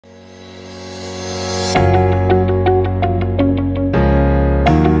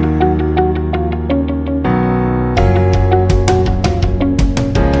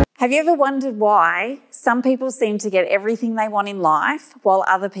Have you ever wondered why some people seem to get everything they want in life while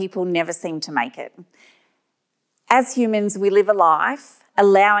other people never seem to make it? As humans, we live a life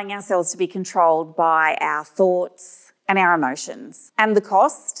allowing ourselves to be controlled by our thoughts and our emotions. And the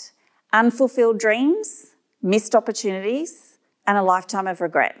cost? Unfulfilled dreams, missed opportunities, and a lifetime of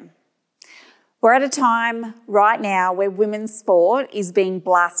regret. We're at a time right now where women's sport is being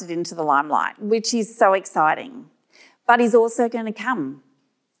blasted into the limelight, which is so exciting, but is also going to come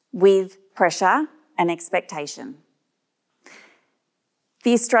with pressure and expectation.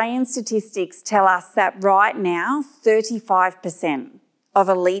 The Australian statistics tell us that right now, 35% of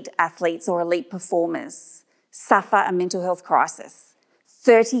elite athletes or elite performers suffer a mental health crisis.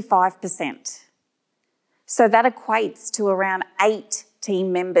 35%. So that equates to around 8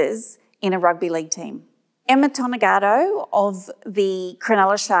 team members in a rugby league team. Emma Tonegado of the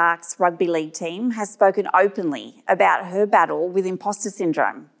Cronulla Sharks rugby league team has spoken openly about her battle with imposter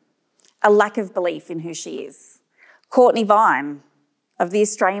syndrome, a lack of belief in who she is. Courtney Vine of the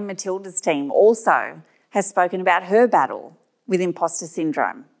Australian Matildas team also has spoken about her battle with imposter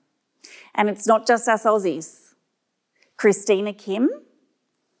syndrome. And it's not just us Aussies. Christina Kim,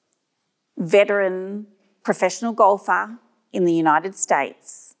 veteran professional golfer in the United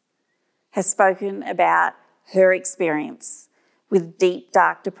States, has spoken about her experience with deep,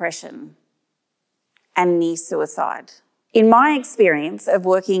 dark depression and near suicide. In my experience of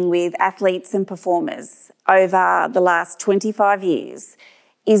working with athletes and performers over the last 25 years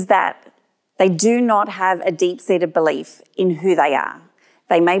is that they do not have a deep-seated belief in who they are.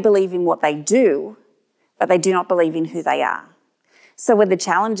 They may believe in what they do, but they do not believe in who they are. So when the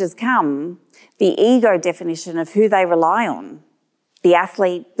challenges come, the ego definition of who they rely on, the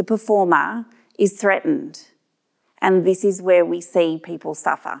athlete, the performer, is threatened. And this is where we see people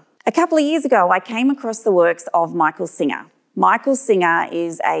suffer. A couple of years ago, I came across the works of Michael Singer. Michael Singer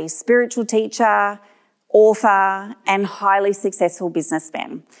is a spiritual teacher, author, and highly successful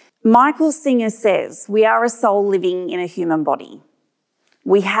businessman. Michael Singer says, we are a soul living in a human body.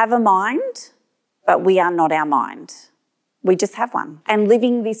 We have a mind, but we are not our mind. We just have one. And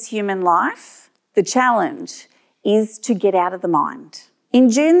living this human life, the challenge is to get out of the mind. In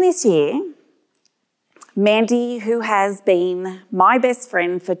June this year, Mandy, who has been my best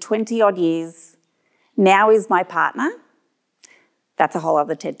friend for 20 odd years, now is my partner. That's a whole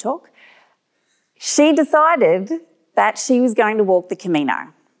other TED talk. She decided that she was going to walk the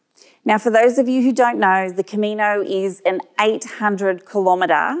Camino. Now, for those of you who don't know, the Camino is an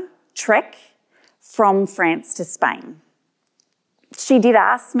 800-kilometre trek from France to Spain. She did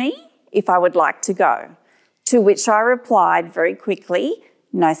ask me if I would like to go, to which I replied very quickly,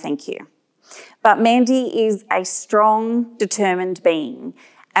 no thank you. But Mandy is a strong, determined being,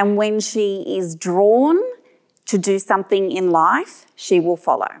 and when she is drawn to do something in life, she will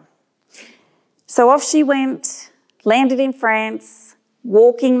follow. So off she went, landed in France,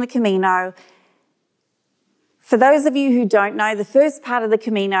 walking the Camino. For those of you who don't know, the first part of the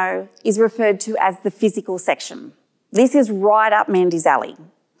Camino is referred to as the physical section. This is right up Mandy's alley.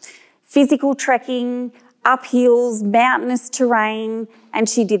 Physical trekking, up hills, mountainous terrain, and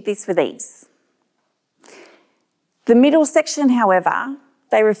she did this with ease. The middle section, however,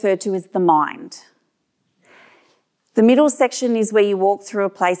 they refer to as the mind. The middle section is where you walk through a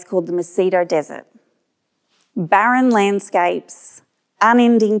place called the Macedo Desert. Barren landscapes,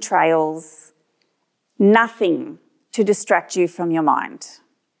 unending trails, nothing to distract you from your mind.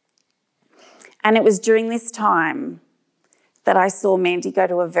 And it was during this time that I saw Mandy go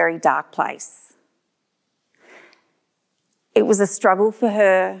to a very dark place. It was a struggle for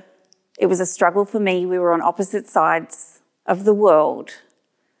her. It was a struggle for me. We were on opposite sides of the world,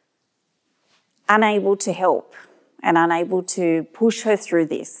 unable to help and unable to push her through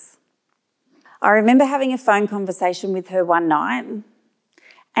this. I remember having a phone conversation with her one night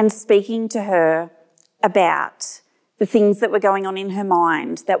and speaking to her about the things that were going on in her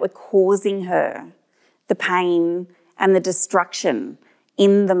mind that were causing her the pain and the destruction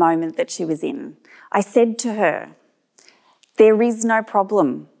in the moment that she was in. I said to her, there is no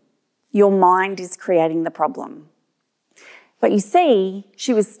problem. Your mind is creating the problem. But you see,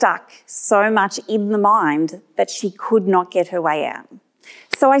 she was stuck so much in the mind that she could not get her way out.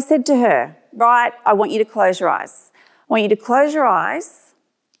 So I said to her, right, I want you to close your eyes. I want you to close your eyes,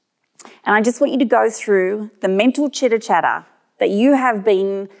 and I just want you to go through the mental chitter-chatter that you have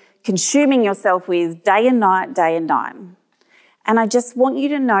been consuming yourself with day and night, day and night. And I just want you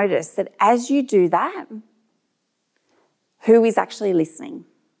to notice that as you do that, who is actually listening?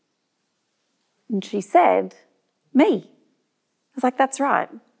 And she said, me. I was like, that's right,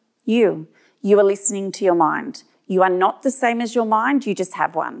 you. You are listening to your mind. You are not the same as your mind, you just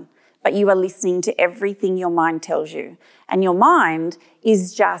have one. but you are listening to everything your mind tells you. And your mind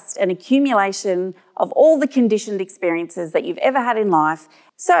is just an accumulation of all the conditioned experiences that you've ever had in life.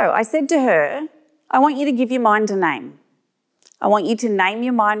 So I said to her, I want you to give your mind a name. I want you to name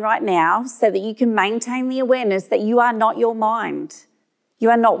your mind right now so that you can maintain the awareness that you are not your mind. You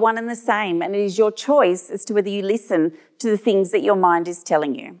are not one and the same, and it is your choice as to whether you listen to the things that your mind is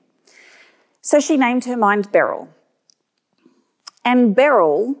telling you. So she named her mind Beryl. And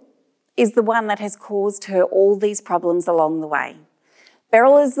Beryl is the one that has caused her all these problems along the way.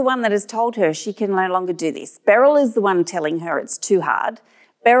 Beryl is the one that has told her she can no longer do this. Beryl is the one telling her it's too hard.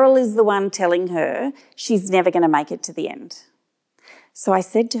 Beryl is the one telling her she's never going to make it to the end. So I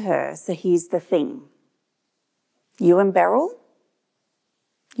said to her, so here's the thing. You and Beryl,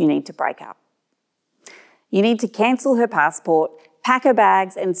 you need to break up. You need to cancel her passport, pack her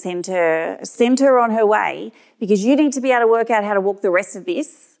bags and send her on her way, because you need to be able to work out how to walk the rest of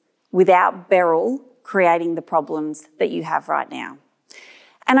this without Beryl creating the problems that you have right now.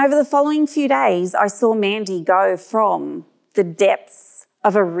 And over the following few days, I saw Mandy go from the depths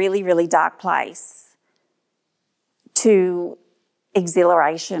of a really, really dark place to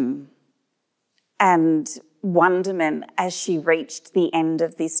exhilaration and wonderment as she reached the end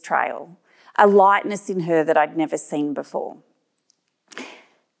of this trail, a lightness in her that I'd never seen before.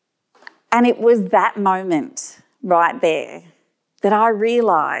 And it was that moment right there that I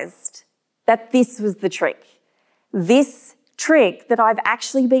realised that this was the trick. This trick that I've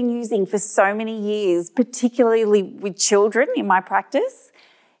actually been using for so many years, particularly with children in my practice,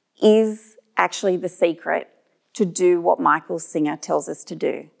 is actually the secret to do what Michael Singer tells us to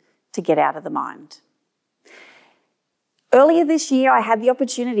do, to get out of the mind. Earlier this year, I had the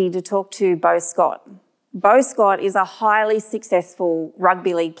opportunity to talk to Beau Scott. Beau Scott is a highly successful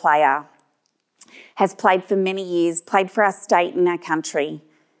rugby league player, has played for many years, played for our state and our country,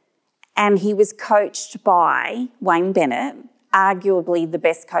 and he was coached by Wayne Bennett, arguably the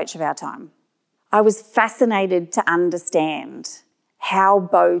best coach of our time. I was fascinated to understand how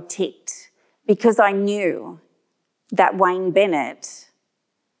Beau ticked, because I knew that Wayne Bennett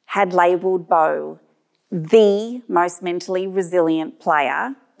had labelled Beau the most mentally resilient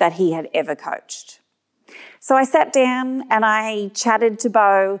player that he had ever coached. So I sat down and I chatted to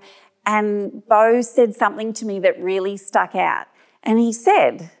Beau, and Beau said something to me that really stuck out. And he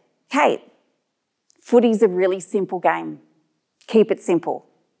said, Kate, footy's a really simple game. Keep it simple.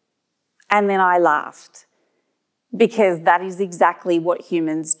 And then I laughed, because that is exactly what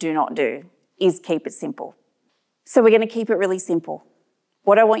humans do not do, is keep it simple. So we're going to keep it really simple.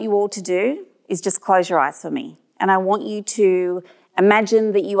 What I want you all to do is just close your eyes for me. And I want you to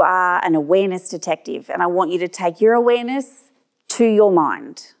imagine that you are an awareness detective, and I want you to take your awareness to your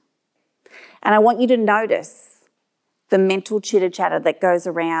mind. And I want you to notice the mental chitter-chatter that goes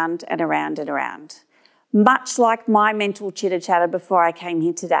around and around and around. Much like my mental chitter-chatter before I came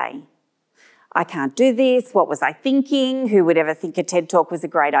here today. I can't do this. What was I thinking? Who would ever think a TED Talk was a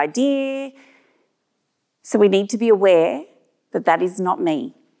great idea? So we need to be aware that that is not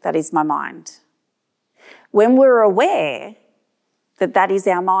me. That is my mind. When we're aware that that is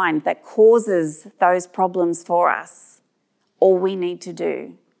our mind that causes those problems for us, all we need to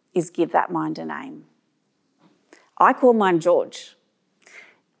do is give that mind a name. I call mine George.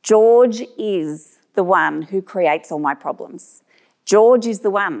 George is the one who creates all my problems. George is the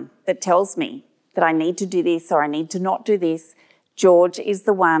one that tells me that I need to do this or I need to not do this. George is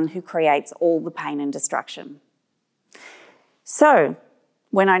the one who creates all the pain and destruction. So,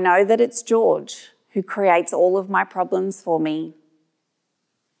 when I know that it's George who creates all of my problems for me,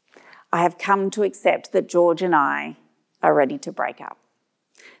 I have come to accept that George and I are ready to break up.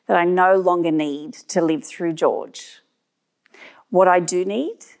 That I no longer need to live through George. What I do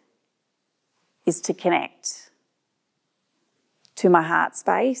need is to connect to my heart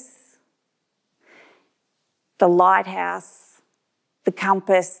space, the lighthouse, the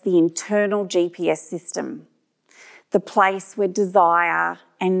compass, the internal GPS system, the place where desire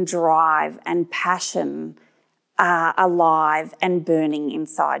and drive and passion are alive and burning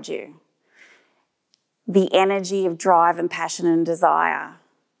inside you. The energy of drive and passion and desire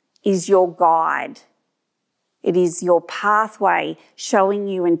is your guide. It is your pathway showing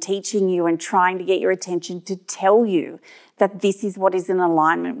you and teaching you and trying to get your attention to tell you that this is what is in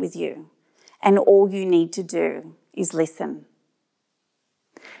alignment with you. And all you need to do is listen.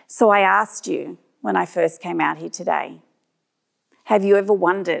 So I asked you when I first came out here today, have you ever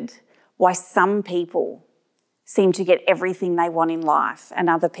wondered why some people seem to get everything they want in life and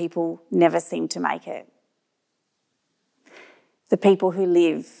other people never seem to make it? The people who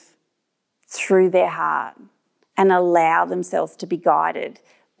live through their heart and allow themselves to be guided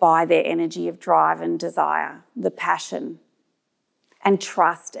by their energy of drive and desire, the passion, and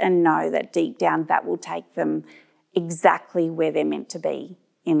trust and know that deep down that will take them exactly where they're meant to be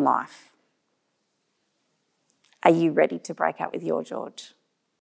in life. Are you ready to break up with your George?